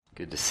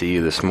Good to see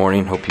you this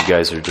morning. Hope you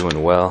guys are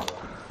doing well.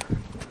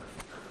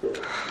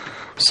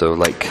 So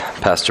like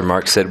Pastor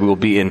Mark said, we will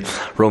be in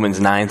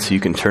Romans 9, so you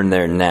can turn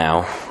there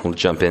now. We'll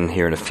jump in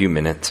here in a few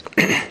minutes.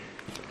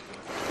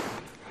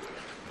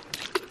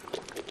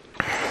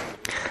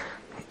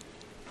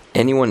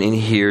 Anyone in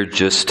here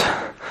just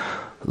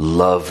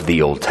love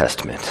the Old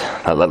Testament?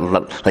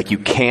 Like you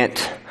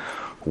can't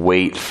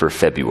wait for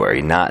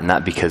February,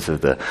 not because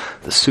of the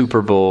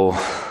Super Bowl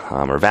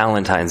or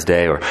Valentine's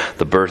Day or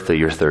the birth of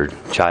your third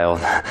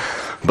child,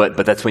 but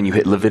that's when you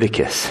hit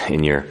Leviticus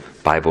in your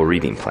Bible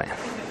reading plan.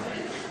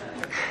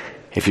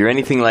 If you're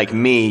anything like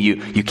me,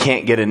 you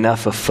can't get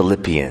enough of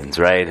Philippians,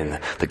 right, and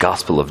the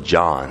Gospel of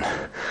John.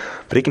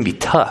 But it can be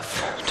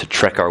tough to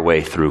trek our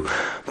way through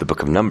the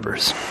book of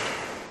Numbers,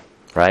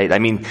 right? I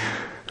mean,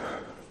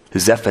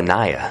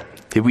 Zephaniah.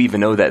 Did we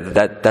even know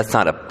that's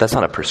not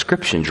a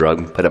prescription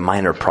drug, but a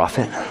minor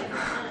prophet?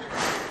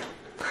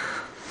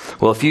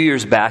 Well, a few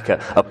years back,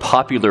 a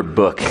popular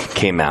book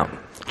came out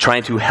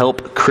trying to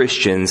help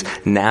Christians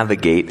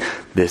navigate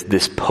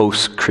this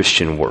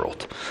post-Christian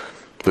world.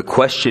 The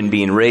question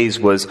being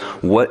raised was,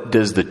 what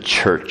does the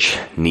church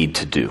need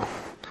to do?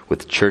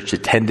 With church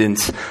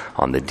attendance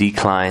on the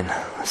decline,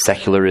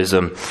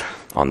 secularism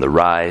on the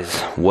rise,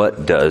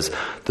 what does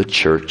the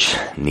church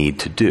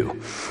need to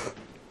do?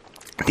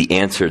 The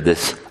answer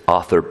this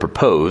author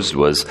proposed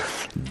was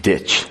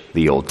ditch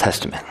the Old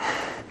Testament.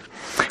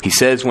 He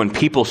says when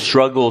people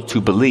struggle to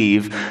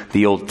believe,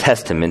 the Old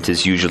Testament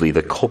is usually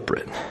the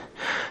culprit.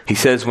 He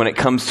says when it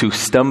comes to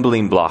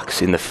stumbling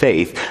blocks in the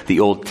faith,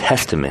 the Old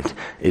Testament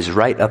is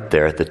right up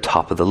there at the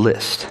top of the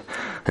list.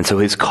 And so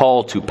his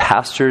call to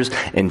pastors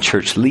and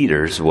church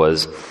leaders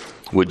was,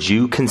 would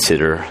you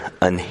consider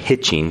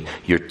unhitching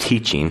your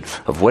teaching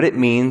of what it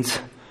means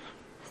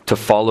to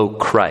follow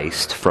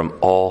Christ from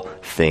all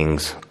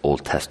things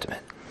Old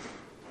Testament?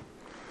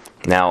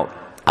 Now,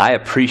 I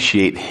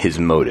appreciate his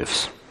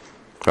motives,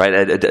 right?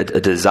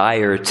 A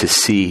desire to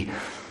see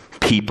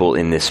people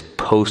in this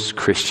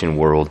post-Christian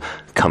world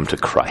come to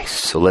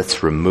Christ. So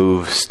let's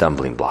remove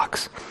stumbling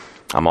blocks.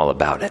 I'm all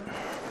about it.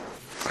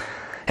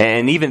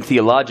 And even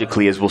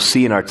theologically, as we'll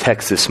see in our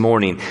text this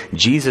morning,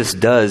 Jesus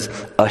does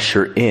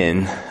usher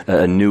in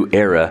a new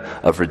era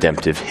of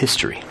redemptive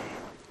history.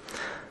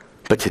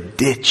 But to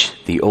ditch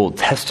the Old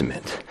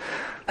Testament,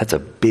 that's a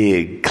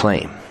big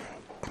claim.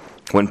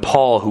 When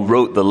Paul, who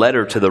wrote the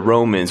letter to the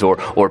Romans,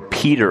 or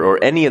Peter,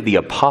 or any of the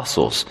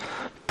apostles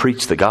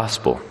preached the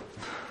gospel,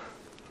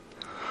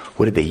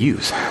 what did they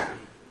use?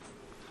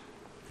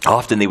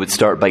 Often they would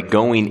start by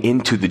going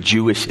into the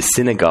Jewish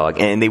synagogue,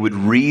 and they would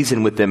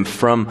reason with them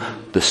from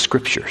the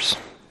scriptures,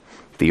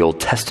 the Old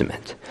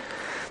Testament.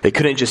 They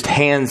couldn't just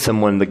hand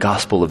someone the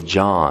Gospel of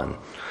John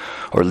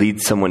or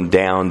lead someone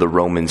down the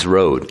Romans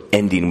road,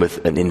 ending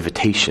with an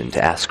invitation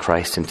to ask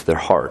Christ into their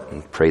heart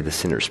and pray the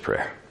sinner's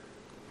prayer.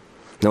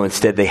 No,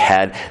 instead they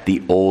had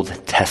the Old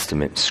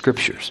Testament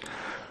scriptures.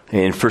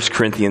 In 1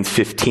 Corinthians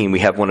 15, we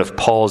have one of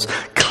Paul's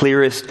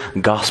clearest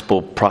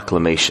gospel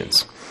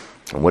proclamations.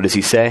 And what does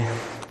he say?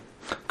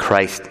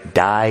 Christ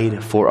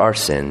died for our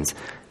sins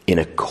in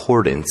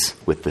accordance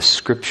with the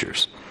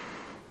scriptures,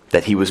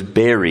 that he was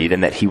buried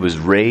and that he was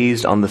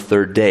raised on the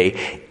third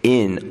day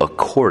in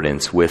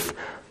accordance with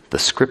the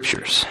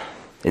scriptures.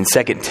 In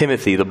 2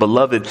 Timothy, the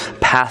beloved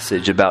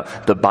passage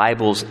about the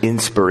Bible's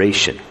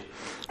inspiration,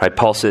 right?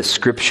 Paul says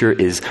scripture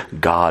is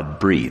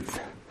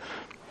God-breathed.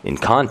 In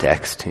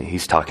context,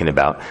 he's talking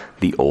about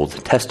the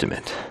Old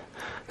Testament,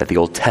 that the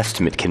Old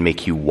Testament can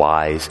make you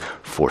wise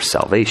for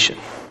salvation.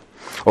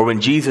 Or when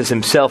Jesus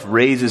himself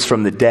raises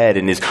from the dead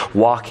and is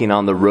walking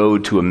on the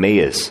road to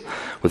Emmaus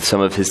with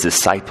some of his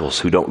disciples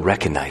who don't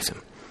recognize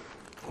him,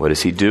 what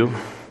does he do?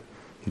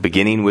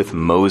 Beginning with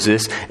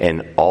Moses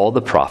and all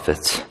the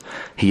prophets,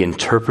 he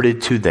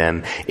interpreted to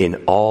them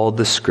in all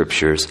the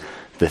scriptures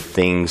the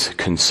things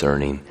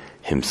concerning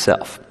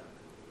himself.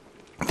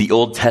 The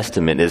Old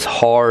Testament is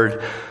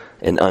hard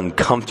and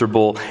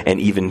uncomfortable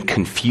and even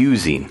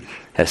confusing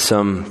as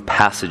some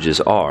passages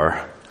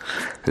are.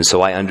 And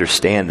so I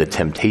understand the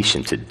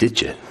temptation to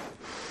ditch it.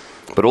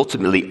 But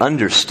ultimately,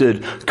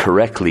 understood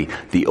correctly,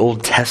 the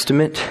Old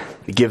Testament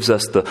gives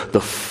us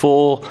the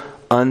full,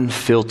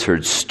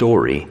 unfiltered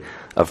story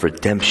of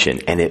redemption,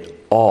 and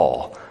it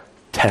all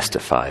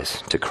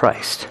testifies to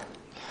Christ.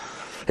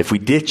 If we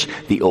ditch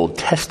the Old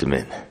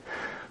Testament,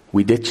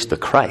 we ditch the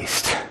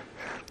Christ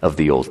of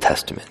the Old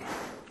Testament.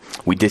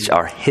 We ditch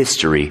our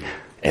history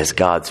as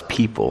God's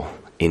people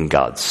in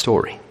God's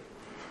story.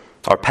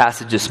 Our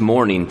passage this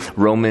morning,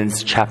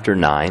 Romans chapter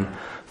 9,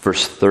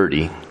 verse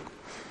 30,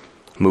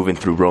 moving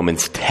through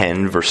Romans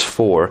 10, verse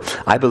 4,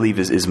 I believe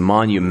is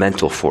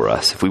monumental for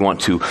us if we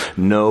want to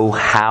know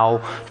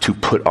how to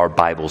put our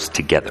Bibles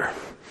together,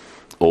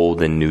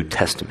 Old and New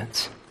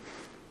Testaments.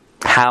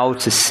 How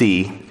to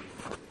see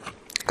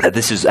that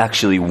this is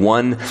actually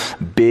one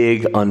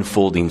big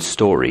unfolding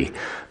story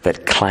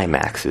that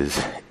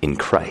climaxes in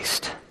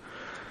Christ.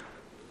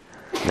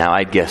 Now,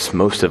 I guess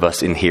most of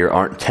us in here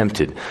aren't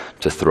tempted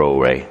to throw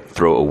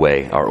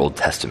away our Old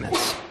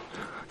Testaments,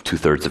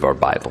 2/3 of our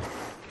Bible.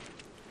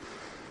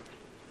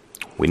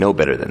 We know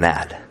better than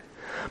that.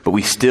 But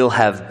we still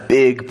have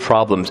big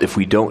problems if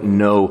we don't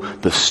know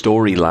the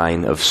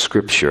storyline of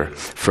Scripture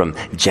from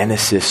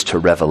Genesis to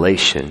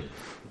Revelation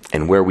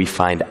and where we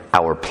find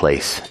our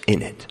place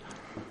in it.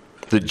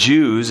 The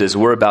Jews, as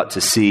we're about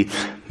to see,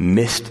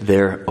 missed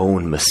their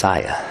own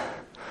Messiah,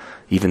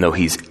 even though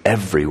he's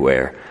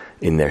everywhere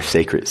in their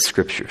sacred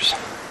Scriptures.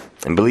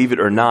 And believe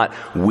it or not,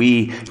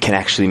 we can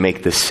actually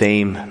make the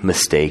same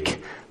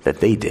mistake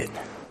that they did.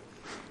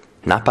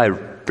 Not by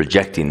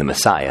rejecting the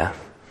Messiah,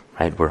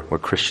 right? We're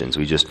Christians.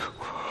 We just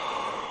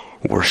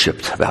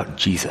worshiped about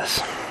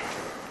Jesus.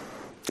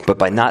 But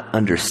by not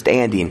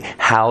understanding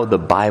how the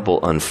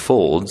Bible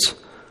unfolds,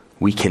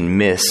 we can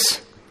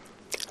miss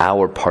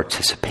our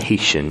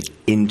participation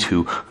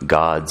into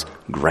God's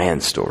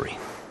grand story.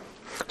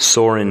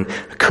 Soren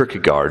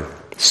Kierkegaard,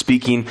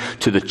 speaking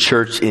to the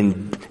church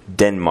in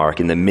Denmark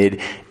in the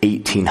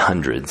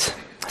mid-1800s,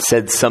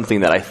 said something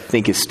that I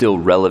think is still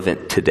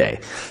relevant today.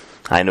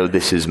 I know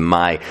this is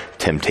my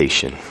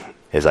temptation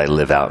as I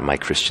live out my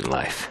Christian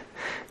life.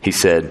 He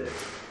said,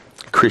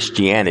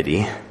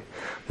 Christianity,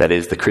 that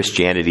is the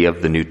Christianity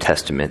of the New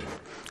Testament,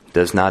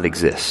 does not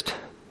exist.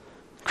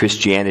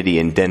 Christianity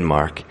in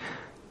Denmark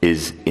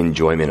is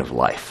enjoyment of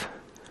life,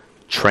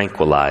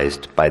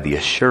 tranquilized by the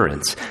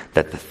assurance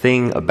that the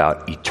thing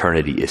about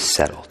eternity is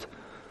settled.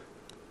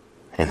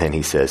 And then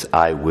he says,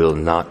 I will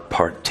not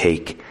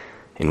partake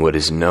in what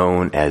is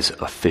known as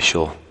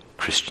official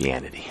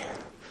Christianity.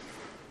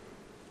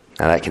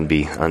 Now that can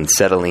be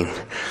unsettling,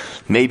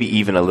 maybe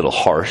even a little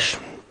harsh.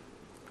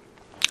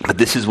 But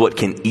this is what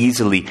can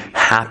easily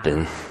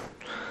happen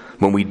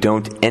when we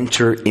don't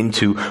enter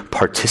into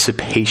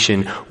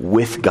participation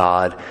with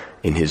God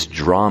in his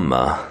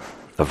drama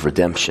of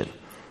redemption,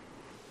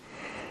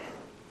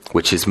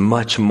 which is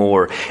much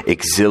more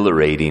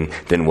exhilarating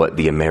than what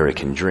the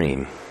American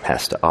dream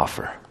has to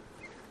offer.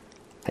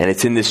 And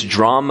it's in this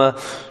drama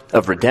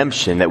of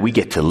redemption that we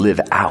get to live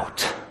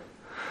out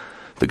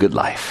the good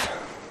life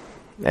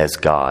as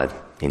God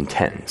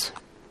intends.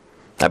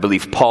 I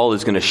believe Paul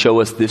is going to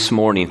show us this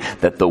morning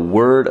that the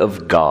Word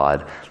of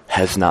God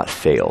has not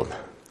failed.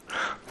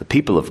 The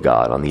people of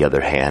God, on the other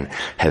hand,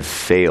 have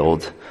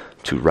failed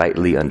to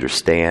rightly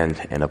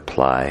understand and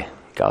apply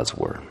God's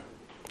Word.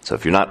 So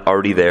if you're not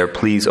already there,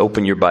 please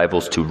open your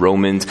Bibles to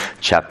Romans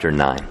chapter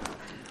 9.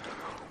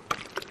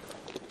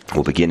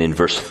 We'll begin in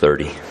verse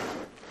 30.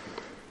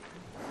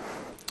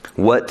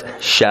 What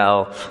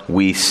shall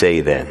we say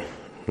then?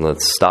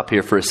 Let's stop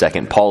here for a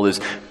second. Paul is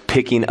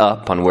picking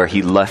up on where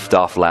he left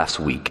off last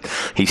week.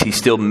 He's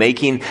still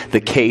making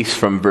the case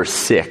from verse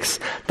 6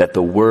 that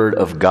the Word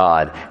of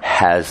God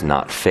has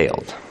not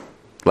failed.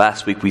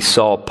 Last week we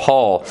saw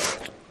Paul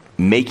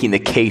making the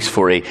case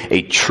for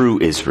a true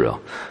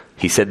Israel.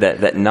 He said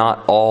that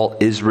not all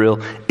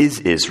Israel is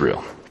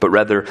Israel, but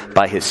rather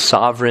by his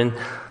sovereign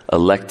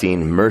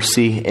electing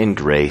mercy and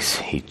grace,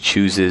 he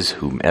chooses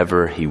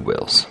whomever he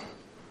wills.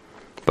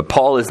 But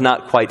Paul is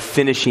not quite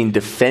finishing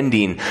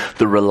defending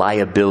the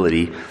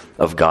reliability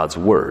of God's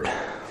Word.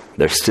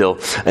 There's still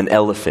an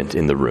elephant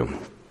in the room.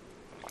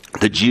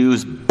 The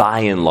Jews,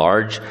 by and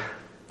large,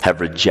 have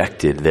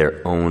rejected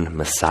their own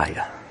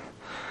Messiah.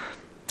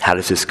 How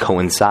does this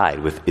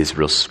coincide with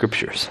Israel's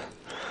scriptures?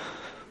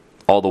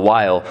 All the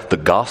while, the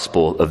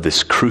gospel of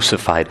this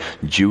crucified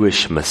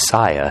Jewish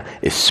Messiah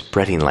is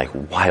spreading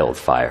like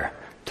wildfire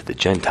to the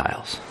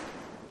Gentiles.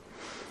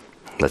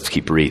 Let's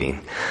keep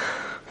reading.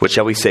 What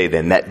shall we say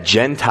then? That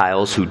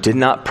Gentiles who did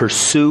not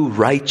pursue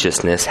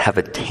righteousness have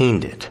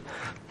attained it.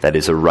 That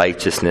is a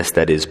righteousness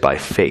that is by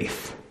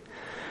faith.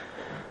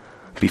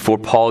 Before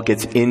Paul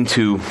gets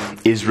into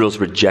Israel's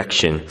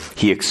rejection,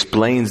 he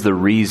explains the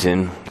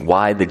reason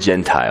why the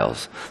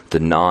Gentiles, the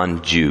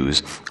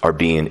non-Jews, are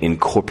being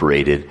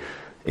incorporated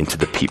into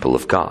the people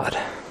of God.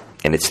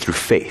 And it's through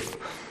faith.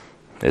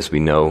 As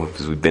we know,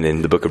 as we've been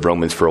in the book of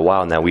Romans for a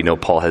while now, we know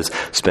Paul has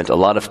spent a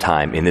lot of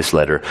time in this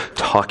letter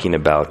talking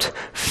about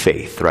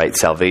faith, right?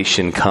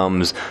 Salvation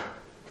comes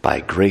by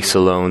grace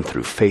alone,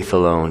 through faith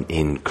alone,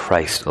 in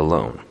Christ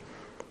alone.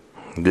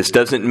 This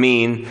doesn't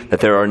mean that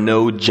there are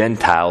no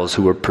Gentiles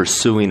who are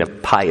pursuing a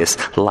pious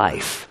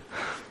life,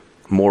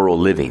 moral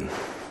living.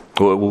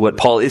 What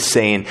Paul is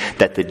saying,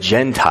 that the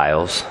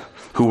Gentiles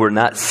who were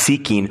not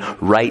seeking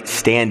right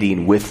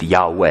standing with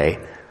Yahweh,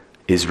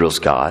 Israel's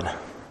God,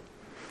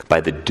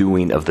 by the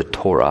doing of the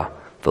Torah,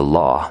 the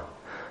law,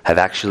 have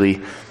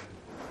actually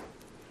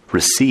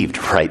received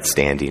right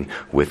standing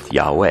with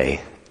Yahweh,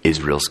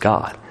 Israel's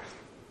God.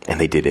 And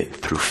they did it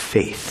through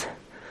faith.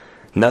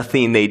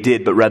 Nothing they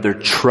did, but rather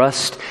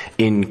trust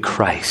in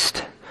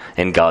Christ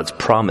and God's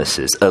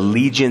promises,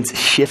 allegiance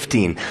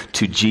shifting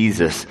to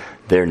Jesus,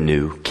 their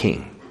new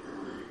king.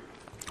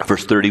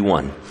 Verse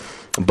 31,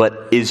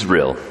 but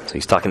Israel, so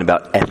he's talking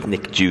about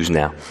ethnic Jews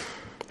now.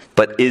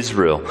 But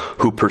Israel,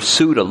 who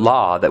pursued a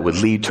law that would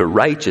lead to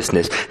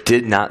righteousness,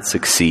 did not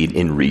succeed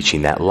in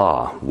reaching that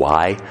law.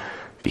 Why?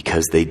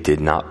 Because they did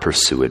not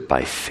pursue it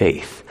by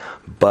faith,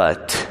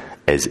 but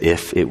as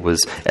if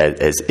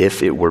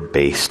it were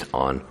based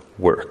on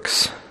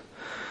works.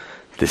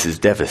 This is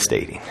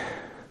devastating.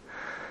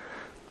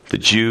 The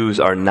Jews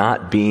are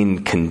not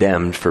being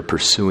condemned for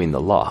pursuing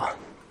the law.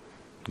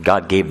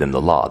 God gave them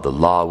the law. The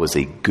law was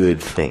a good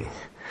thing.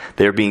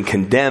 They're being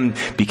condemned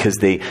because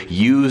they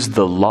used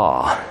the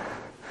law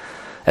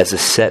as a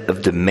set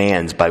of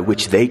demands by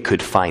which they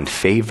could find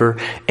favor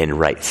and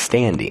right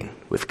standing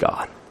with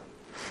God.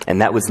 And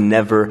that was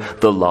never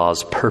the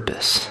law's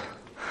purpose.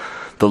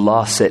 The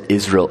law set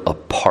Israel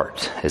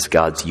apart as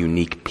God's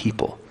unique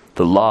people.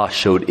 The law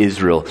showed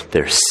Israel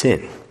their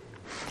sin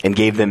and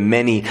gave them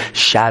many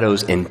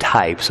shadows and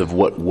types of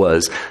what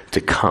was to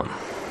come,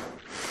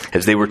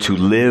 as they were to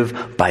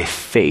live by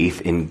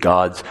faith in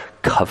God's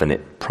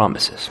covenant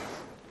promises.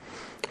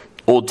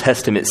 Old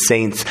Testament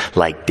saints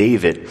like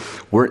David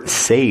weren't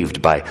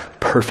saved by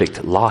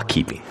perfect law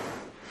keeping.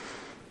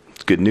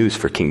 It's good news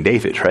for King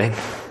David, right?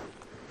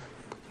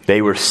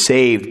 They were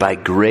saved by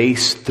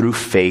grace through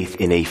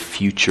faith in a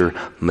future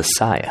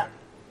Messiah,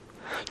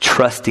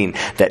 trusting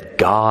that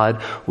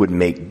God would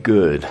make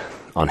good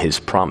on his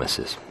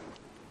promises.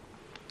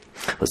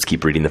 Let's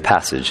keep reading the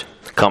passage.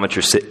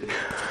 Commenters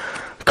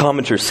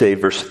say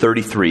verse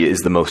 33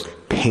 is the most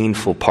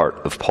painful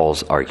part of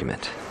Paul's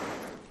argument.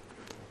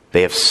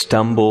 They have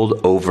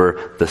stumbled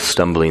over the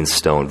stumbling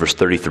stone. Verse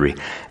 33,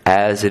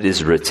 as it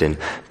is written,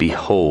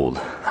 behold,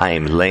 I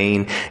am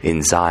laying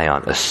in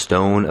Zion a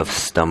stone of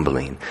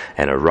stumbling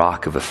and a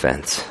rock of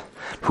offense.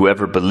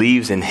 Whoever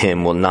believes in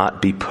him will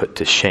not be put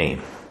to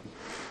shame.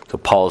 So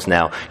Paul's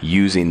now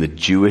using the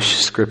Jewish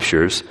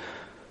scriptures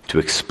to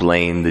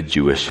explain the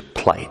Jewish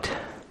plight.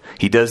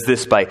 He does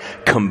this by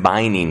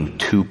combining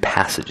two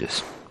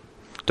passages.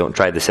 Don't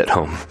try this at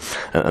home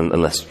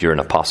unless you're an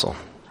apostle.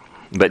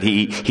 But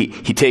he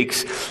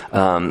takes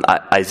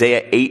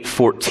Isaiah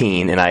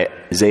 8:14 and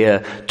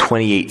Isaiah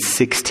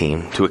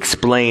 28:16 to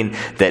explain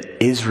that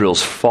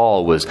Israel's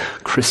fall was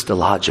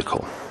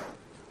Christological,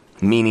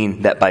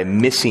 meaning that by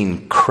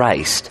missing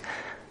Christ,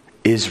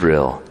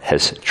 Israel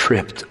has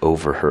tripped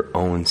over her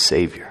own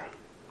Savior.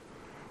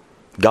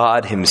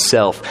 God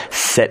himself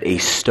set a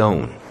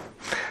stone,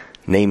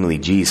 namely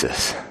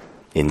Jesus,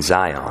 in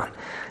Zion.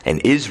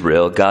 And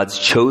Israel, God's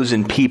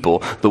chosen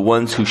people, the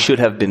ones who should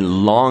have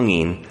been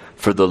longing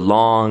for the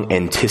long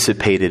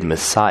anticipated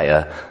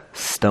Messiah,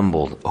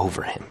 stumbled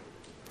over him.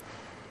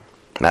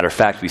 Matter of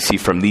fact, we see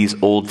from these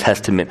Old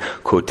Testament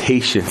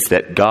quotations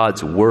that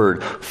God's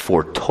word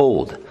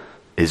foretold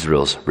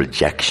Israel's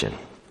rejection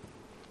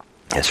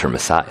as her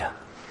Messiah.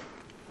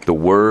 The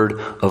word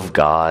of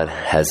God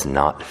has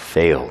not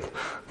failed,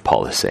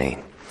 Paul is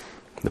saying.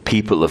 The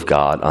people of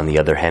God, on the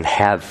other hand,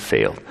 have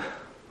failed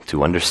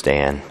to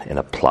understand and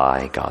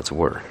apply God's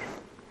word.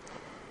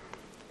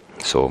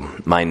 So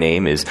my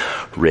name is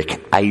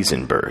Rick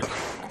Eisenberg.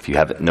 If you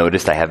haven't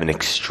noticed, I have an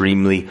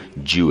extremely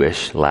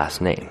Jewish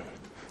last name.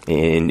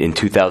 In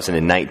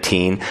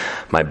 2019,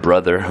 my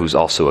brother, who's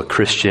also a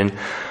Christian,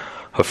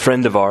 a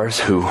friend of ours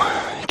who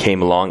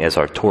came along as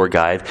our tour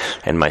guide,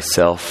 and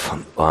myself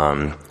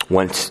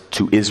went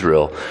to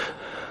Israel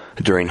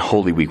during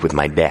Holy Week with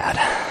my dad.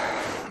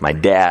 My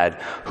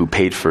dad, who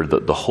paid for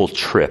the whole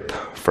trip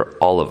for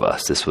all of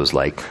us. This was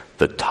like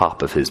the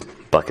top of his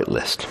bucket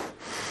list.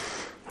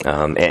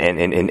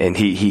 And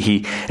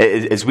he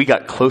as we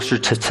got closer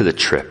to the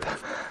trip,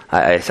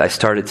 I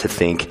started to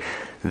think,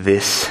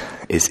 this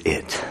is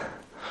it.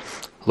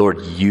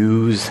 Lord,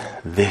 use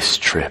this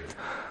trip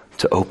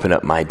to open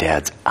up my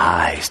dad's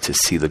eyes to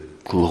see the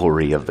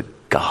glory of the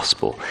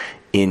gospel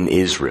in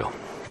Israel.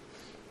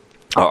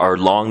 Our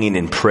longing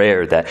and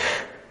prayer that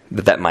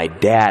my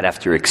dad,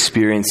 after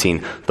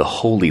experiencing the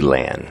Holy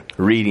Land,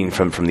 reading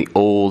from the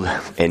Old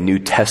and New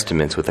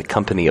Testaments with a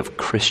company of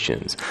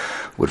Christians,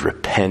 would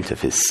repent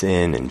of his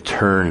sin and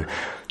turn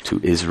to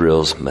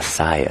Israel's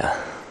Messiah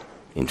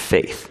in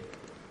faith.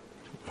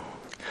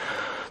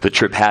 The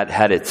trip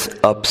had its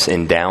ups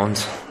and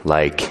downs,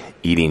 like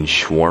eating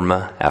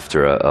shawarma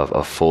after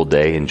a full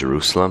day in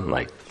Jerusalem.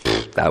 Like,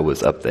 that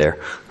was up there.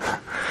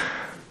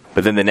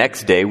 But then the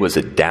next day was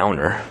a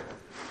downer.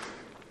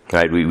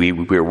 Right, we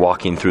were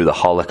walking through the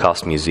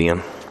Holocaust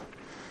Museum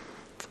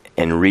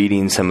and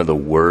reading some of the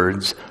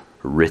words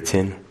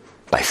written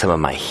by some of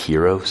my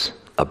heroes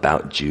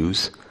about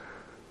Jews,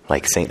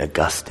 like St.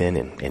 Augustine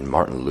and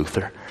Martin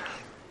Luther.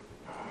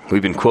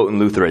 We've been quoting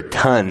Luther a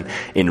ton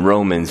in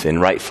Romans, and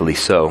rightfully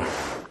so.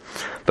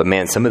 But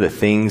man, some of the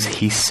things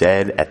he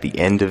said at the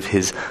end of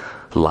his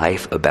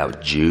life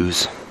about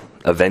Jews,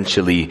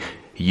 eventually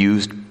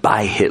used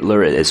by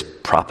Hitler as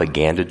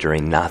propaganda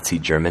during Nazi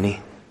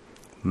Germany,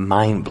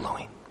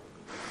 mind-blowing.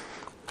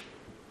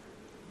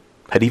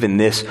 But even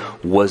this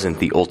wasn't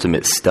the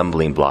ultimate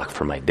stumbling block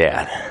for my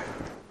dad.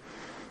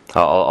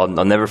 I'll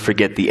never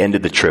forget the end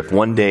of the trip.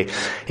 One day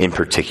in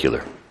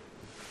particular,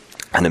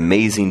 an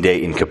amazing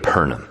day in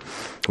Capernaum.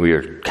 We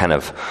were kind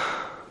of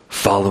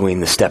following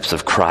the steps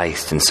of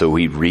Christ, and so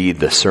we read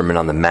the Sermon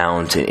on the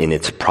Mount in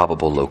its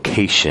probable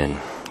location.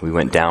 We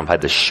went down by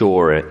the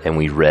shore and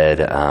we read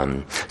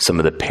some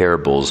of the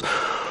parables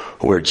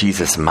where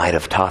Jesus might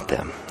have taught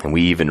them. And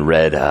we even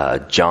read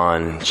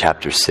John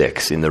chapter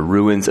 6, in the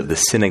ruins of the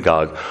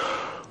synagogue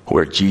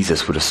where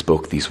Jesus would have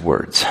spoke these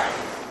words.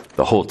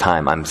 the whole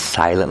time I'm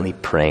silently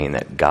praying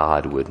that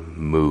God would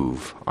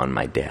move on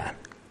my dad.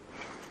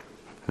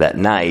 That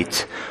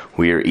night,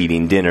 we are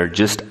eating dinner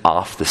just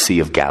off the Sea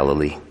of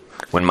Galilee,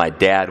 when my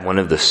dad, one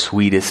of the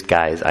sweetest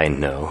guys I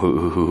know,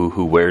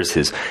 who wears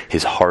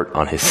his heart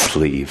on his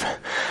sleeve,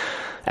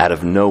 out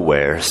of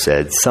nowhere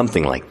said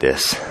something like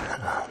this: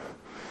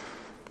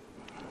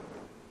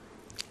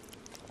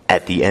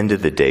 "At the end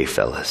of the day,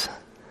 fellas,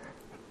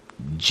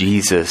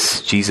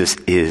 Jesus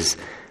is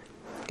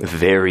a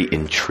very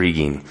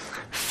intriguing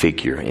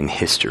figure in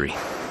history.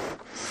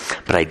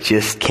 But I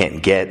just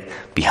can't get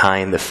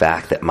behind the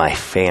fact that my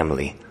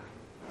family,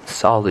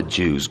 solid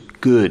Jews,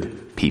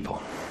 good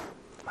people,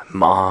 my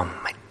mom,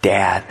 my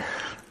dad,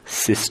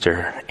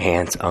 sister,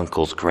 aunts,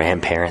 uncles,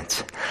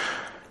 grandparents,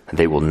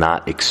 they will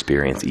not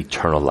experience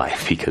eternal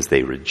life because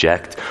they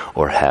reject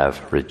or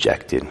have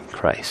rejected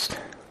Christ."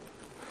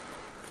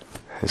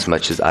 As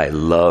much as I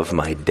love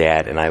my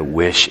dad, and I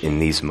wish in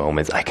these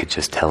moments I could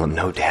just tell him,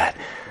 "No, Dad,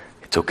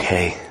 it's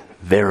okay.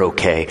 They're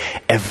okay.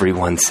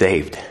 Everyone's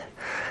saved."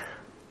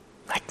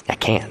 I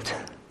can't.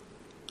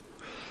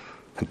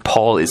 And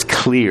Paul is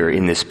clear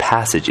in this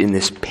passage, in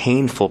this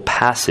painful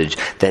passage,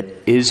 that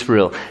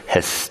Israel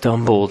has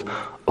stumbled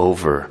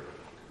over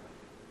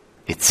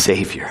its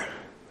Savior.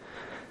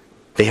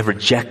 They have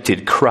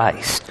rejected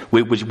Christ,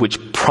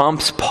 which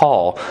prompts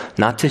Paul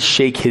not to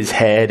shake his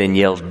head and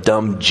yell,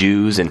 "Dumb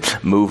Jews," and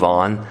move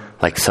on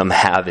like some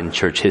have in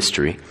church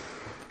history.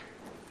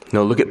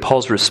 No, look at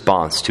Paul's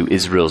response to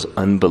Israel's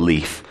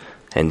unbelief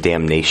and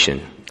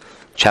damnation.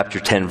 Chapter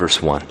 10,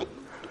 verse 1.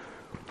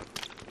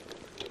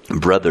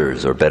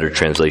 "Brothers," or better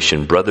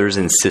translation, "brothers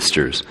and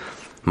sisters,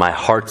 my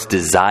heart's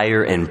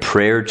desire and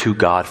prayer to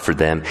God for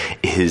them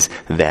is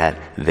that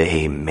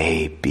they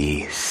may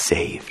be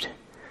saved."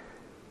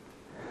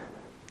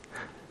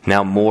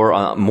 Now more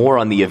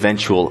on the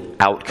eventual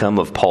outcome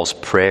of Paul's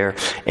prayer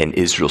and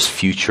Israel's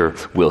future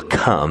will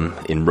come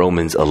in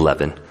Romans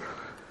 11.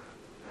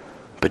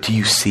 But do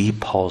you see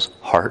Paul's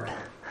heart?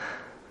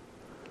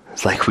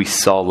 It's like we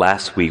saw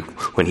last week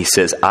when he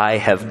says, "I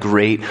have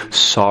great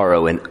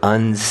sorrow and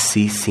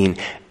unceasing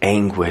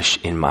anguish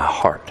in my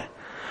heart.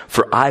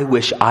 For I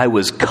wish I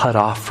was cut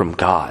off from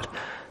God,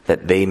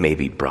 that they may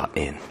be brought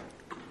in."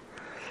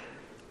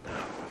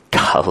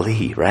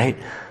 Golly, right?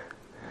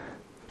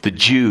 The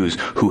Jews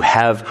who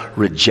have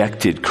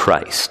rejected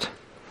Christ.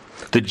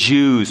 The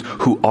Jews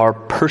who are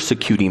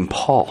persecuting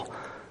Paul.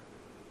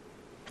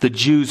 The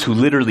Jews who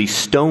literally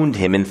stoned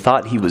him and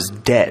thought he was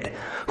dead.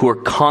 Who are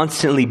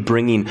constantly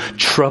bringing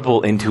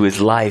trouble into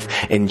his life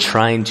and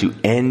trying to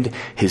end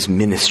his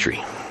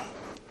ministry.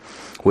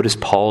 What is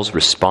Paul's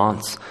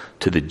response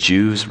to the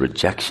Jews'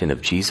 rejection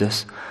of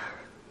Jesus?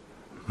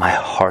 "My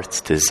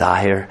heart's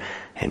desire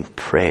and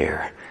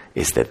prayer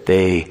is that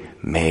they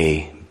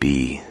may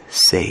be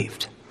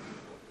saved."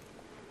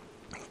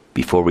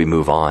 Before we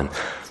move on,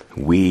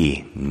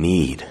 we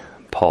need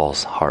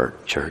Paul's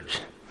heart, church.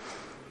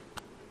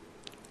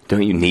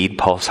 Don't you need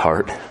Paul's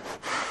heart?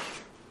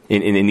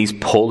 In these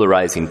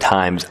polarizing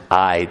times,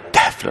 I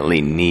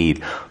definitely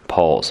need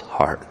Paul's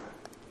heart.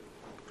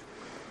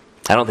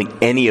 I don't think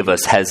any of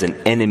us has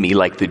an enemy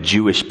like the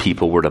Jewish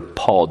people were to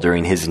Paul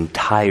during his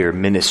entire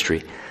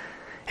ministry.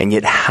 And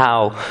yet,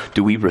 how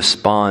do we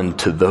respond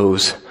to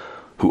those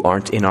who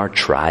aren't in our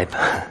tribe,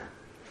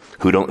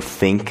 who don't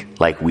think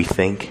like we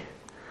think?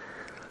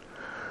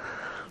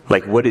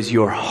 Like, what is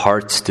your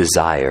heart's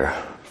desire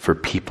for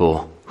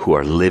people who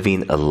are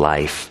living a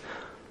life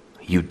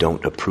you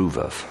don't approve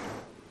of?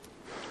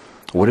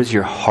 What is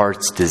your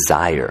heart's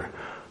desire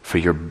for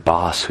your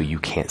boss who you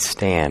can't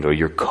stand, or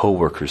your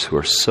coworkers who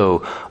are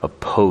so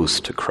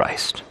opposed to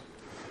Christ?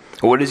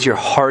 What is your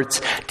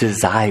heart's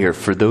desire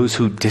for those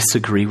who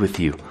disagree with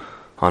you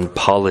on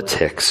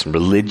politics,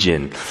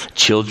 religion,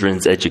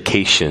 children's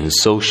education,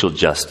 social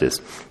justice,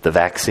 the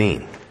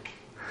vaccine?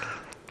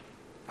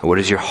 What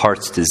is your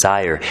heart's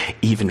desire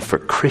even for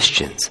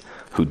Christians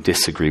who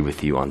disagree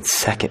with you on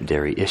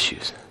secondary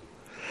issues?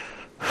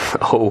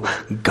 Oh,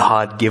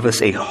 God, give us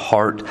a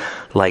heart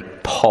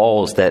like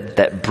Paul's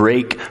that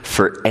break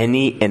for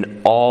any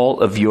and all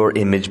of your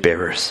image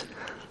bearers.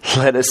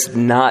 Let us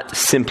not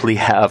simply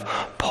have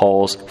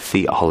Paul's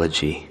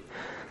theology.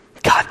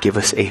 God, give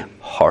us a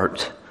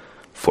heart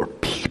for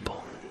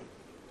people.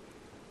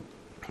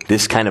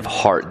 This kind of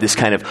heart, this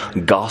kind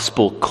of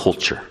gospel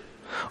culture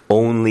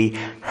only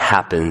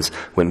happens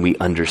when we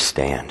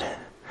understand,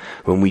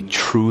 when we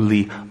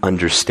truly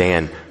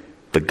understand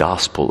the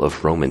gospel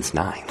of Romans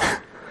 9.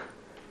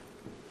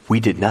 We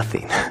did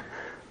nothing.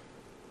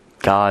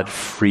 God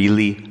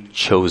freely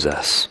chose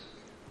us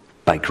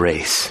by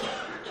grace.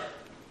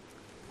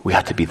 We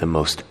ought to be the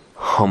most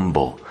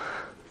humble,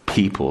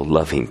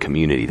 people-loving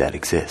community that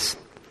exists.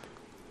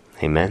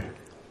 Amen?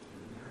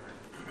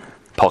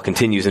 Paul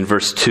continues in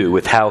verse 2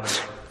 with how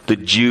the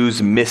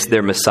Jews missed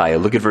their Messiah.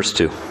 Look at verse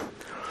 2.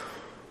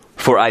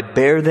 "For I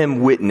bear them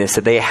witness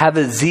that they have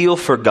a zeal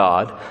for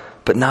God,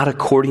 but not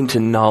according to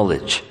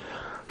knowledge.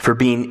 For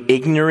being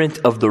ignorant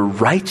of the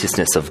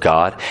righteousness of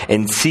God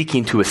and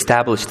seeking to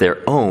establish their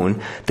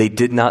own, they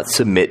did not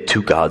submit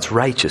to God's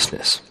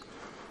righteousness.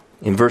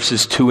 In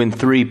verses 2 and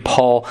 3,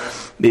 Paul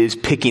is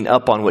picking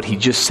up on what he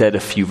just said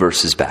a few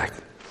verses back.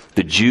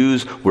 The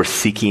Jews were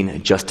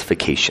seeking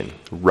justification,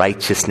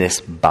 righteousness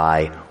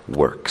by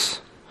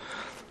works.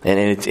 And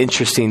it's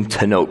interesting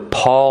to note,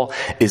 Paul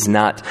is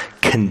not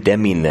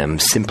condemning them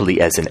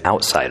simply as an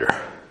outsider.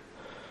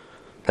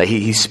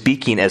 He's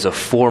speaking as a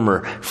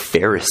former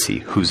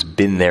Pharisee who's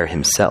been there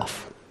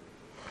himself.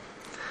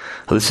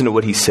 Listen to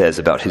what he says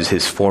about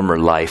his former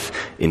life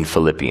in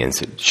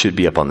Philippians. It should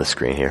be up on the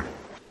screen here.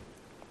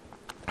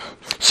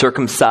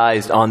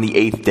 Circumcised on the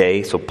 8th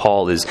day, so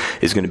Paul is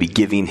going to be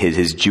giving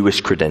his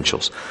Jewish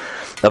credentials,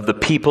 of the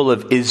people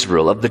of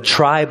Israel, of the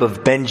tribe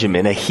of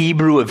Benjamin, a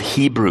Hebrew of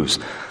Hebrews,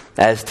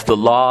 as to the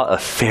law, a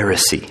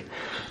Pharisee,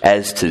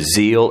 as to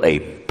zeal, a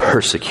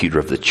persecutor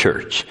of the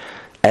church,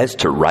 as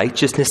to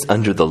righteousness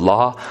under the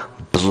law,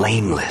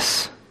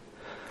 blameless.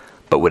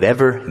 But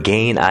whatever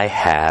gain I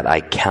had,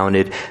 I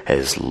counted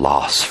as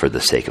loss for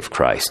the sake of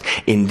Christ.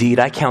 Indeed,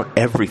 I count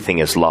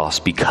everything as loss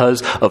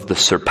because of the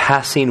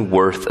surpassing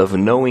worth of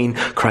knowing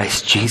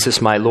Christ Jesus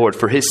my Lord.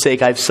 For his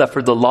sake I've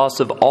suffered the loss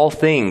of all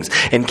things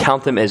and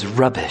count them as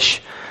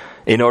rubbish,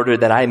 in order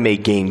that I may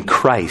gain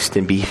Christ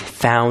and be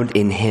found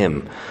in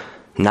him,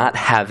 not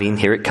having,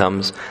 here it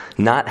comes,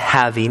 not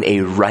having a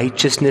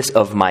righteousness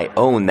of my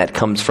own that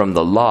comes from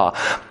the law,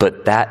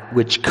 but that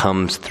which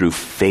comes through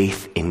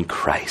faith in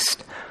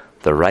Christ,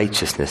 the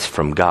righteousness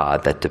from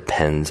God that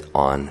depends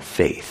on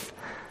faith.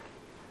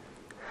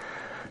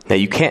 Now,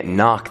 you can't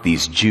knock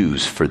these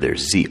Jews for their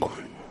zeal.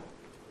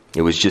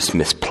 It was just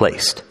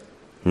misplaced,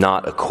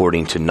 not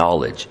according to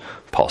knowledge,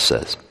 Paul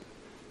says.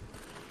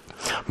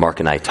 Mark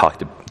and I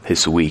talked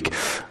this week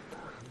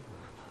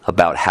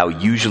about how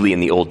usually in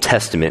the Old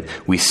Testament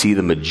we see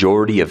the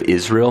majority of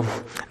Israel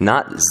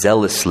not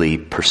zealously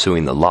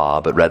pursuing the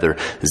law, but rather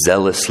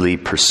zealously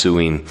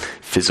pursuing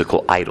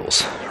physical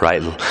idols,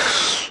 right?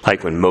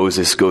 Like when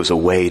Moses goes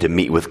away to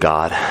meet with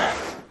God,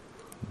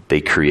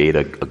 they create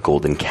a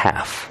golden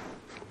calf.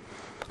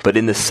 But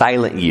in the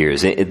silent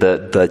years,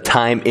 the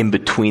time in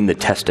between the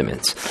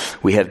testaments,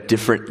 we have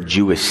different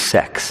Jewish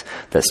sects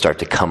that start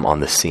to come on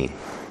the scene.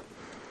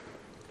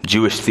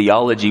 Jewish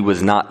theology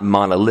was not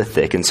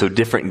monolithic, and so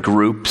different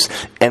groups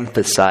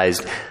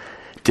emphasized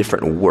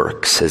different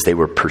works as they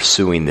were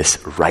pursuing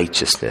this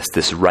righteousness,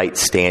 this right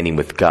standing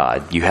with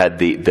God. You had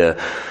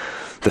the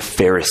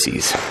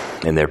Pharisees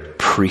and their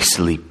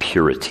priestly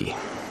purity,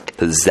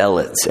 the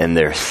Zealots and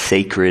their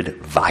sacred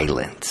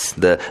violence,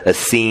 the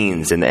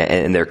Essenes and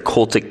their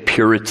cultic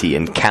purity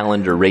and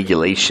calendar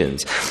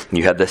regulations.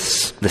 You had the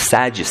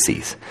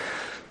Sadducees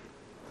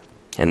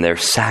and their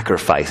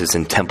sacrifices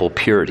and temple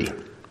purity.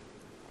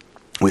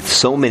 With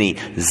so many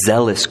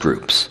zealous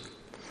groups,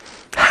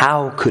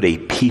 how could a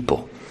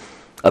people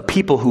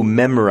who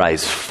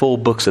memorize full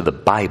books of the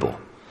Bible,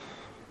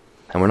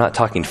 and we're not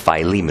talking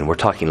Philemon, we're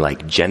talking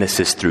like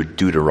Genesis through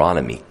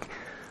Deuteronomy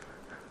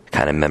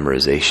kind of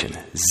memorization,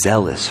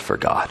 zealous for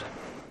God.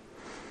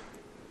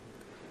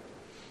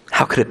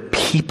 How could a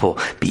people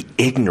be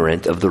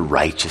ignorant of the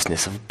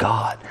righteousness of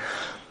God?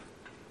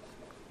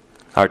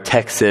 Our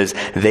text says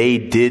they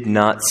did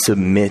not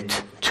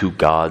submit to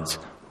God's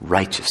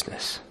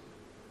righteousness.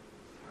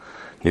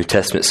 New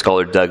Testament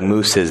scholar Doug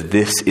Moose says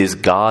this is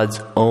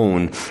God's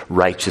own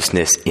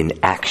righteousness in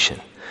action.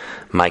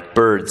 Mike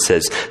Bird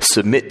says,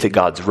 submit to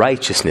God's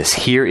righteousness.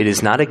 Here it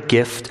is not a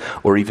gift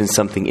or even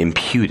something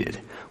imputed.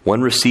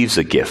 One receives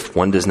a gift,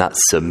 one does not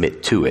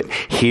submit to it.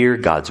 Here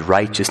God's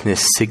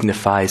righteousness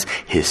signifies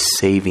his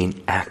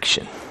saving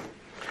action.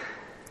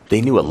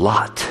 They knew a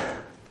lot.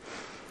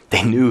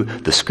 They knew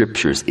the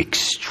scriptures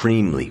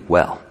extremely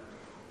well.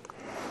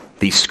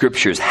 These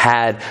scriptures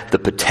had the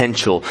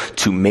potential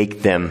to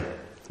make them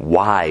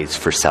wise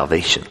for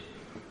salvation.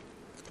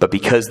 But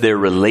because their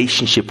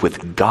relationship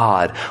with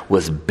God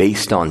was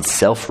based on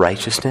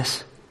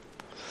self-righteousness,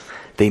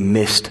 they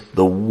missed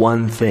the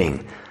one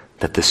thing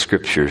that the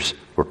scriptures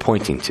were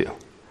pointing to.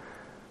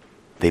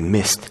 They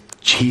missed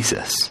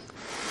Jesus.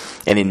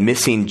 And in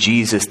missing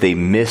Jesus, they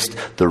missed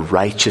the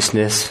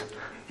righteousness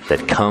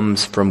that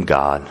comes from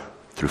God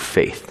through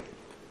faith.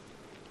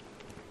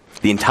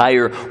 The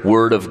entire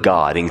Word of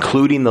God,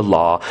 including the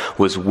law,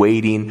 was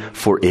waiting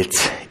for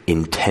its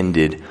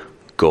intended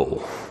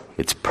goal,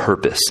 its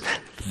purpose.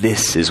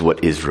 This is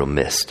what Israel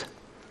missed.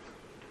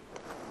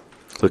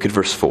 Look at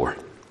verse 4,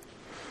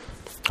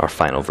 our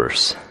final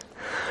verse.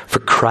 For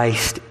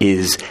Christ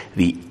is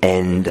the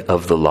end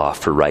of the law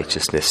for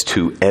righteousness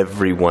to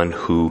everyone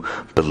who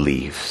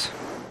believes.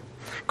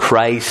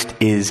 Christ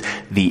is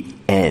the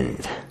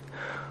end,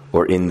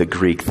 or in the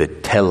Greek, the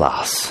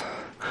telos,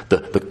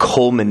 the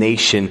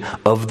culmination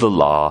of the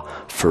law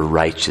for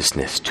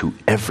righteousness to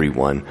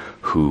everyone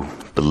who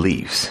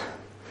believes.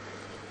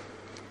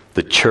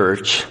 The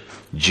church,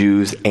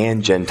 Jews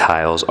and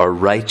Gentiles, are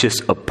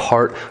righteous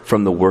apart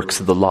from the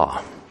works of the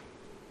law.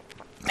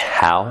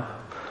 How?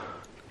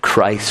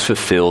 Christ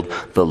fulfilled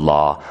the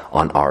law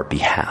on our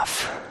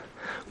behalf.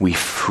 we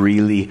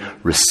freely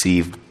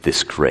received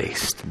this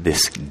grace,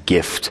 this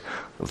gift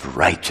of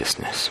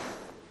righteousness.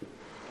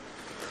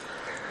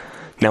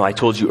 Now, I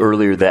told you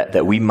earlier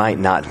that we might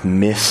not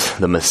miss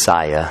the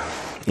Messiah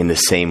in the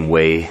same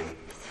way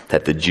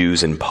that the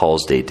Jews in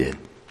Paul's day did.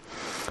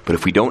 But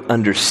if we don't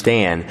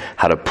understand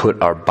how to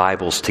put our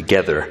Bibles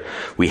together,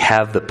 we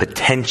have the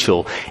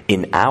potential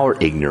in our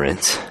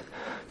ignorance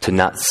to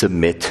not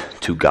submit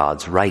to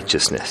God's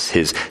righteousness,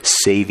 his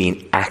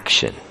saving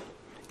action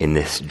in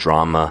this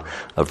drama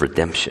of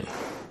redemption.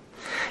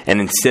 And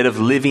instead of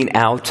living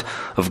out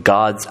of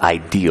God's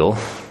ideal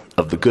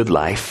of the good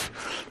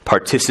life,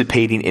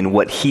 participating in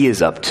what he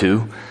is up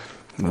to,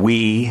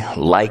 we,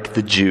 like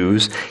the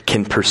Jews,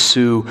 can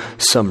pursue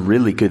some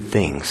really good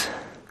things,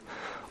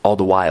 all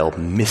the while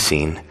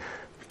missing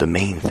the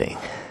main thing.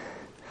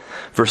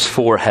 Verse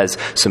 4 has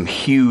some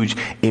huge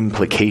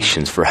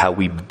implications for how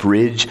we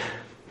bridge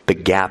the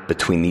gap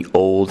between the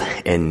Old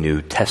and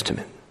New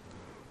Testament.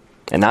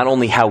 And not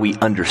only how we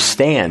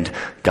understand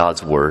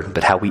God's word,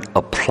 but how we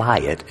apply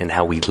it and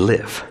how we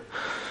live.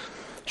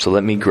 So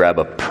let me grab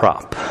a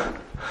prop.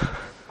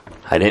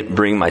 I didn't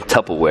bring my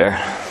Tupperware.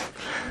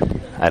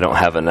 I don't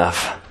have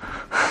enough.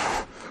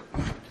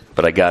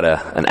 But I got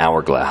an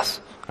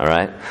hourglass, all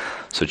right?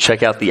 So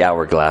check out the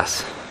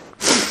hourglass.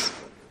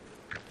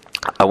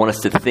 I want us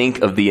to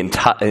think of the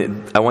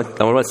I want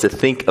us to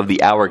think of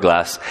the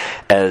hourglass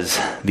as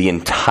the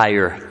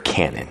entire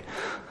canon.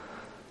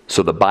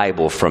 So the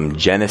Bible, from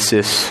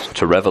Genesis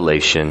to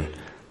Revelation,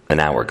 an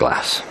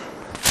hourglass.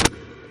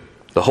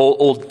 The whole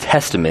Old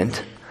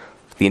Testament,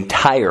 the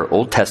entire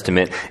Old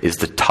Testament, is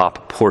the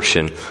top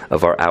portion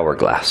of our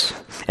hourglass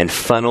and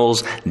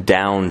funnels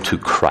down to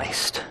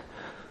Christ.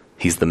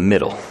 He's the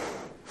middle.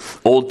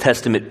 Old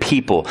Testament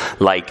people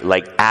like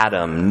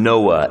Adam,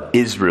 Noah,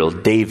 Israel,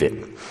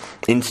 David.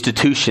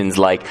 Institutions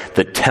like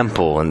the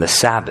temple and the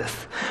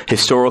Sabbath.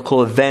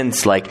 Historical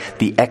events like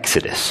the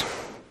Exodus.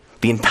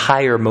 The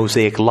entire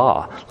Mosaic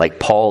law, like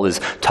Paul is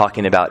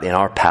talking about in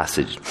our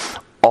passage.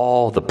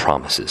 All the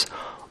promises.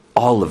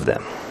 All of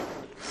them.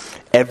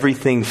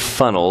 Everything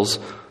funnels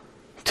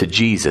to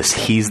Jesus.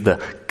 He's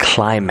the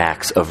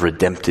climax of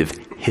redemptive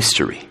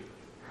history.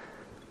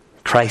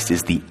 Christ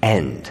is the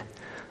end.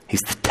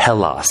 He's the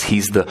telos.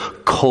 He's the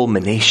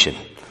culmination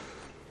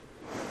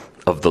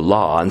of the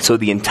law. And so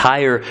the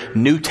entire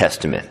New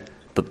Testament,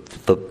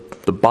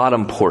 the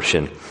bottom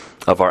portion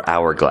of our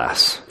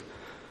hourglass,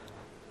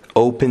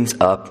 opens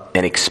up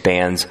and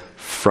expands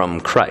from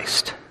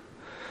Christ.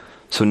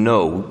 So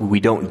no,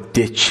 we don't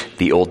ditch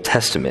the Old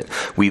Testament.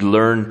 We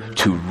learn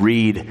to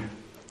read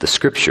the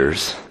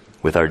Scriptures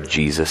with our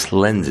Jesus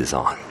lenses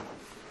on.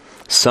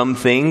 Some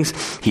things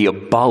he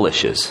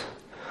abolishes.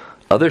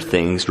 Other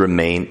things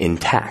remain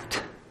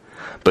intact.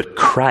 But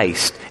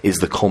Christ is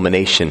the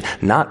culmination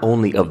not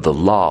only of the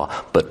law,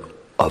 but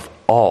of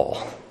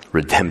all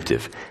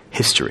redemptive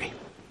history.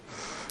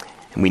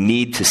 And we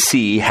need to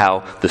see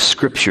how the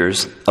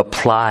Scriptures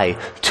apply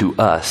to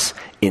us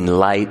in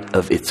light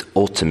of its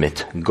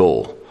ultimate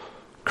goal,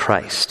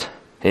 Christ.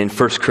 In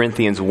 1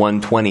 Corinthians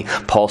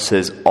 1:20, Paul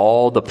says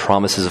all the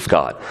promises of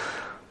God,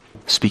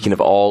 speaking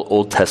of all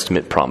Old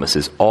Testament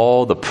promises,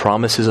 all the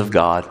promises of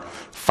God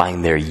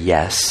find their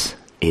yes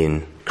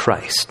in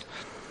Christ.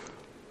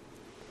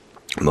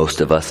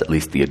 Most of us, at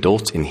least the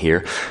adults in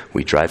here,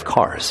 we drive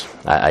cars.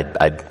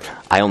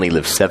 I only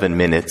live 7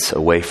 minutes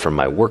away from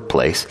my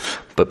workplace,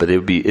 but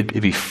it'd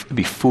be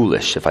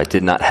foolish if I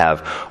did not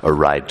have a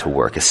ride to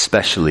work,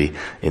 especially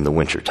in the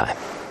wintertime.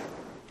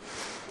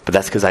 But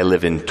that's because I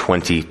live in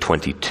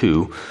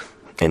 2022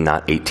 and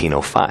not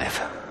 1805.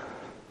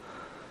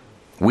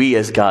 We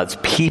as God's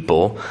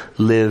people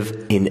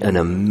live in an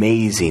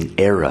amazing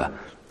era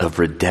of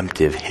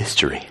redemptive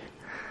history.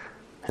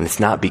 And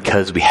it's not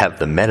because we have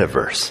the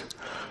metaverse.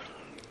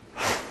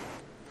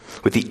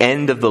 With the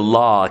end of the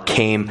law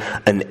came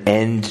an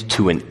end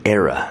to an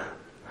era.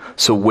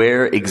 So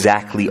where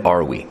exactly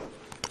are we?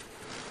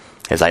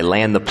 As I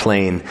land the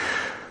plane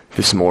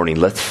this morning,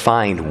 let's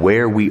find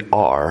where we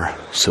are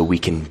so we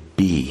can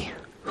be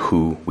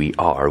who we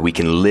are. We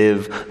can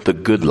live the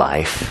good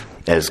life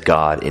as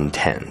God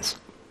intends.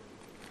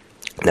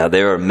 Now,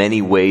 there are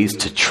many ways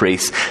to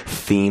trace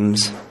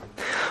themes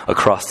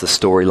across the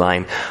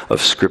storyline of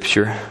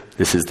Scripture.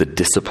 This is the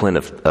discipline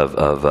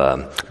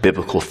of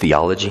biblical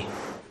theology.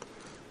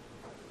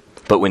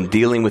 But when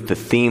dealing with the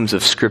themes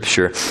of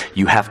Scripture,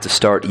 you have to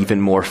start even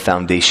more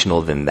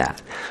foundational than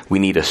that. We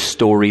need a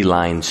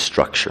storyline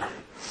structure.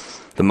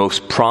 The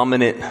most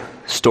prominent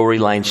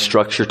storyline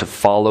structure to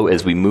follow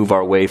as we move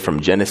our way from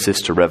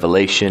Genesis to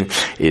Revelation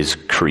is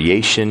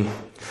creation,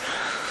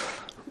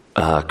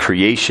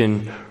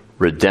 creation,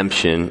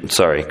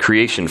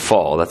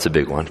 fall, that's a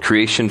big one.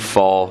 Creation,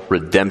 fall,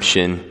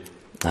 redemption,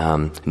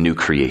 new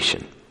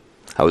creation.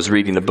 I was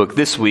reading a book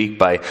this week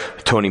by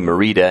Tony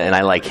Merida, and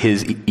I like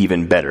his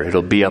even better.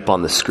 It'll be up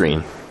on the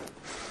screen.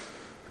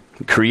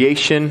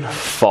 Creation,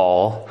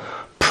 fall,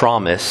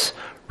 promise,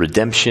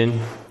 redemption,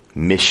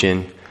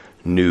 mission,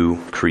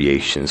 new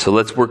creation. So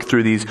let's work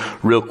through these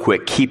real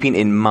quick, keeping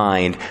in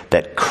mind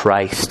that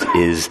Christ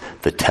is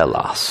the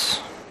telos,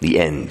 the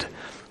end,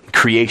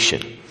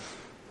 creation.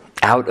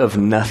 Out of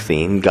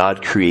nothing,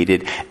 God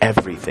created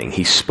everything.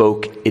 He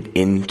spoke it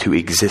into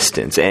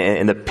existence.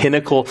 And the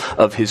pinnacle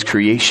of his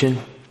creation,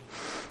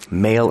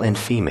 male and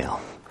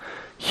female.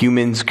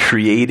 Humans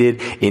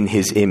created in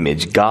his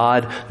image.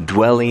 God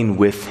dwelling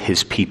with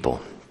his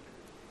people.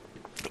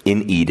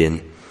 In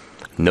Eden,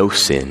 no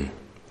sin,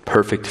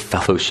 perfect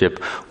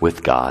fellowship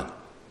with God,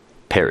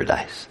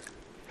 paradise.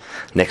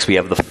 Next we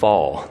have the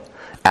fall.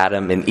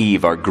 Adam and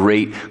Eve, our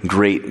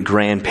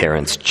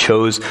great-great-grandparents,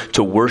 chose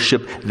to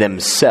worship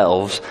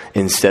themselves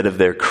instead of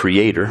their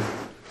Creator,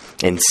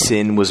 and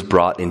sin was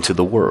brought into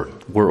the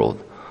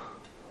world.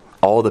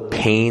 All the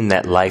pain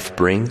that life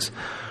brings,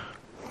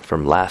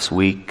 from last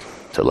week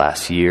to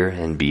last year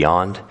and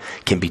beyond,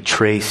 can be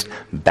traced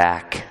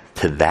back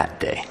to that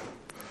day.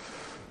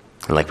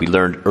 And like we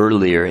learned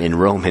earlier in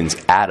Romans,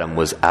 Adam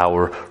was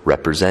our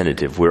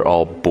representative. We're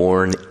all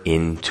born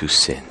into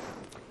sin.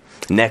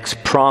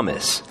 Next,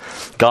 promise.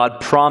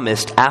 God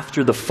promised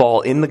after the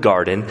fall in the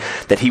garden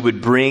that he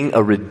would bring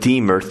a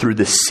redeemer through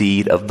the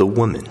seed of the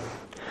woman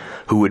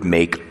who would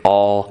make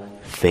all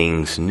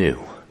things new.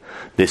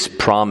 This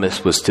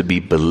promise was to be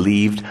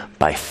believed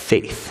by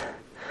faith.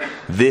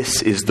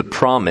 This is the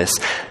promise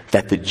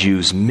that the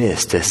Jews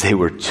missed as they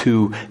were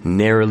too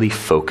narrowly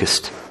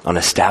focused on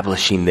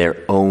establishing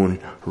their own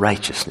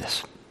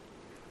righteousness.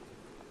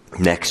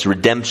 Next,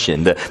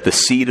 redemption. The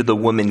seed of the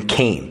woman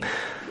came.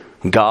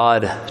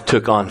 God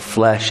took on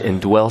flesh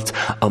and dwelt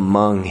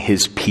among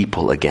his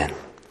people again.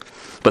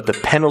 But the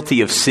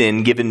penalty of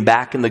sin given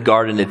back in the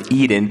Garden of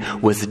Eden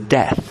was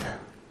death.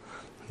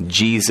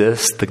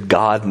 Jesus, the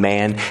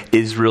God-man,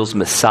 Israel's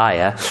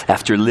Messiah,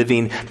 after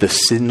living the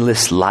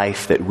sinless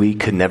life that we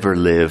could never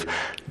live,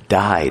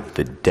 died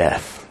the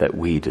death that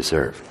we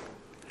deserve.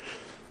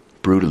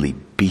 Brutally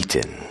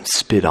beaten,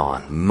 spit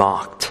on,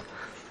 mocked,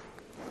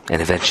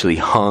 and eventually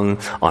hung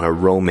on a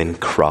Roman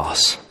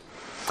cross.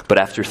 But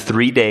after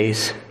 3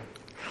 days,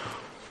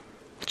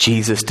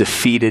 Jesus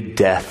defeated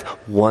death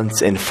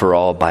once and for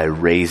all by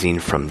raising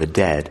from the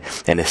dead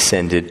and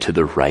ascended to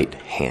the right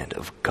hand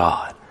of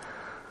God.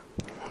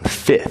 The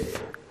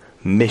fifth,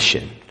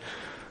 mission.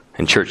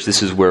 And church,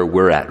 this is where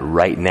we're at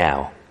right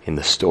now in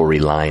the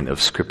storyline of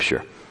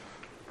Scripture.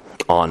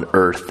 On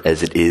earth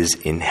as it is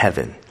in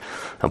heaven.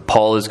 Now,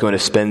 Paul is going to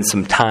spend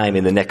some time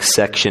in the next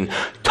section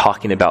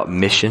talking about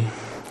mission,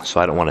 so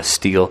I don't want to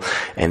steal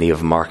any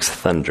of Mark's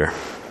thunder.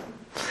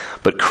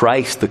 But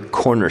Christ, the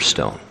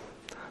cornerstone,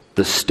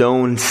 the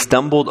stone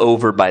stumbled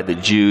over by the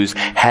Jews,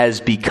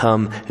 has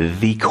become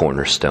the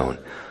cornerstone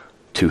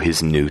to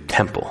his new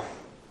temple.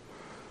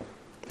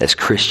 As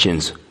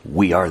Christians,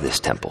 we are this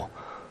temple.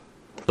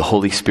 The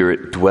Holy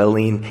Spirit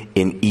dwelling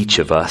in each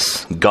of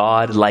us.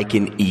 God, like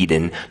in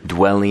Eden,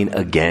 dwelling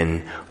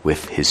again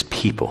with his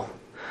people.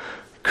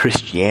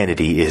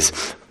 Christianity is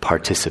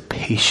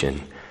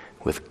participation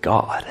with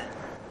God.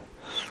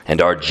 And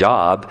our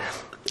job,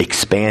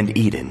 expand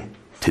Eden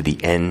to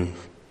the end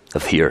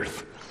of the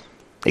earth.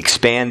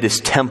 Expand this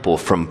temple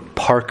from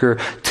Parker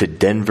to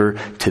Denver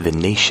to the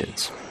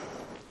nations.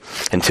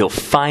 Until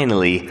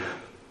finally,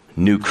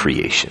 new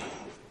creation.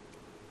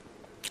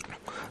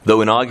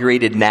 Though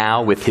inaugurated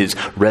now with his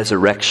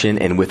resurrection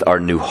and with our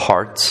new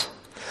hearts,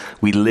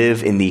 we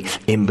live in the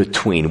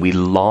in-between. We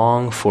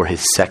long for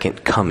his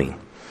second coming,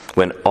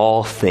 when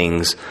all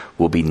things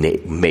will be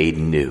made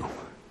new.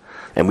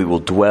 And we will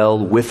dwell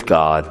with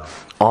God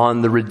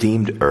on the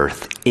redeemed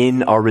earth,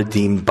 in our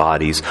redeemed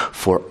bodies,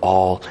 for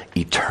all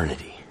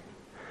eternity.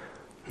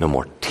 No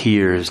more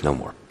tears, no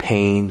more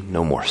pain,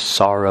 no more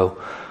sorrow,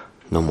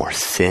 no more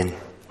sin.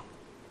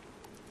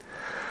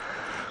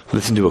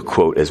 Listen to a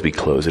quote as we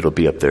close. It'll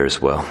be up there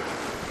as well.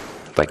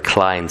 By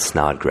Klyne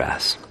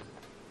Snodgrass.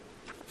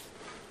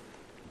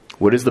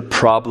 What is the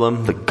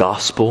problem the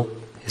gospel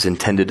is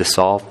intended to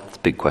solve? It's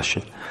a big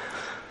question.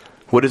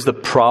 What is the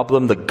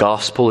problem the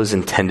gospel is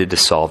intended to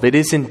solve? It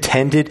is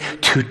intended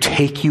to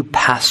take you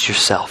past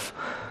yourself,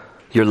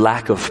 your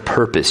lack of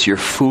purpose, your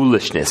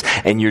foolishness,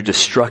 and your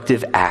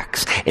destructive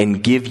acts,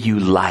 and give you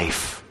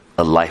life,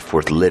 a life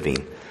worth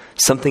living.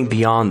 Something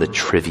beyond the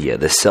trivia,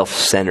 the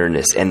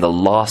self-centeredness, and the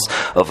loss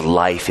of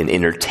life in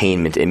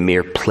entertainment and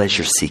mere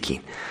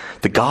pleasure-seeking.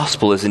 The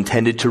gospel is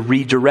intended to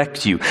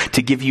redirect you,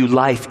 to give you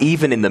life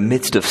even in the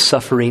midst of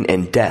suffering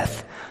and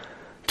death,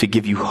 to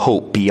give you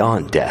hope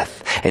beyond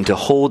death, and to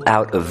hold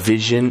out a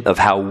vision of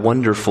how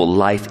wonderful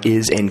life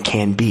is and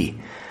can be.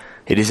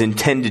 It is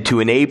intended to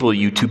enable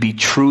you to be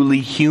truly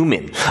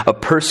human, a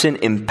person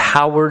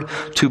empowered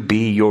to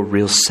be your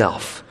real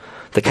self,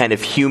 the kind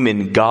of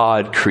human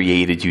God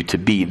created you to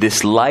be.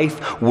 This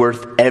life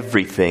worth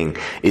everything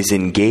is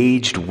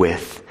engaged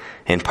with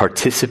and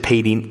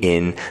participating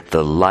in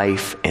the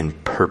life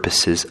and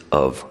purposes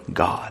of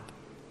God.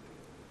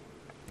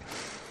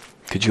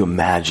 Could you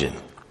imagine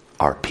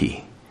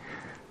RP?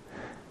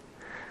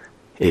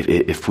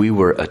 If we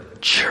were a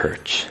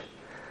church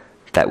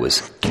that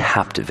was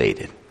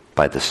captivated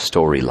by the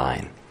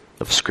storyline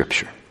of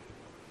Scripture.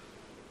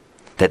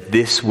 that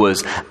this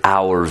was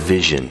our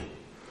vision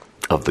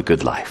of the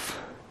good life.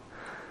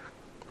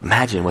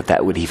 Imagine what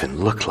that would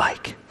even look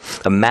like.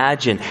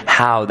 Imagine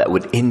how that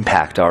would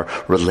impact our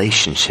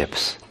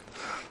relationships,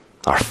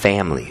 our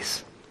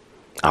families,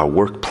 our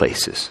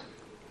workplaces.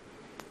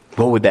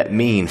 What would that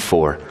mean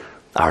for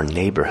our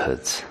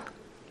neighborhoods,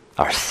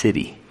 our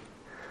city,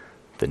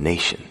 the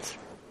nations?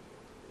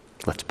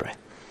 Let's pray.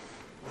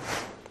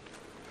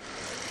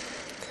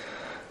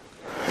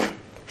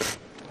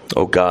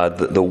 Oh God,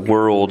 the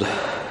world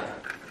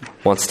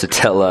wants to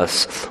tell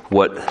us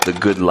what the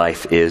good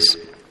life is.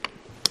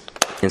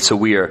 And so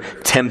we are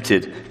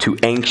tempted to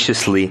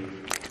anxiously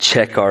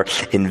check our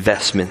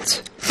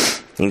investments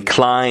and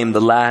climb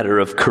the ladder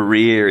of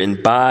career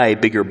and buy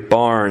bigger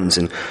barns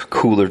and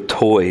cooler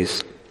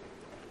toys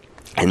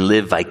and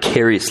live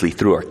vicariously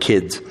through our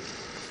kids.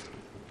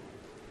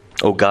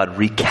 Oh God,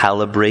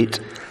 recalibrate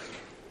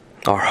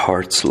our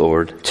hearts,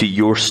 Lord, to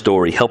your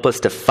story. Help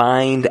us to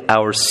find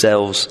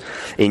ourselves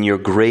in your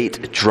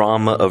great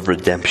drama of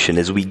redemption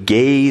as we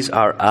gaze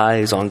our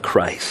eyes on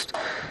Christ,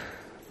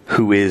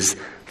 who is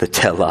the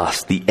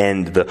telos, the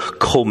end, the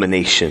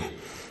culmination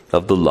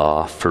of the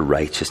law for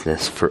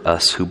righteousness for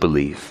us who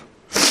believe.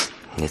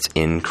 It's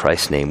in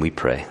Christ's name we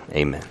pray.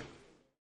 Amen.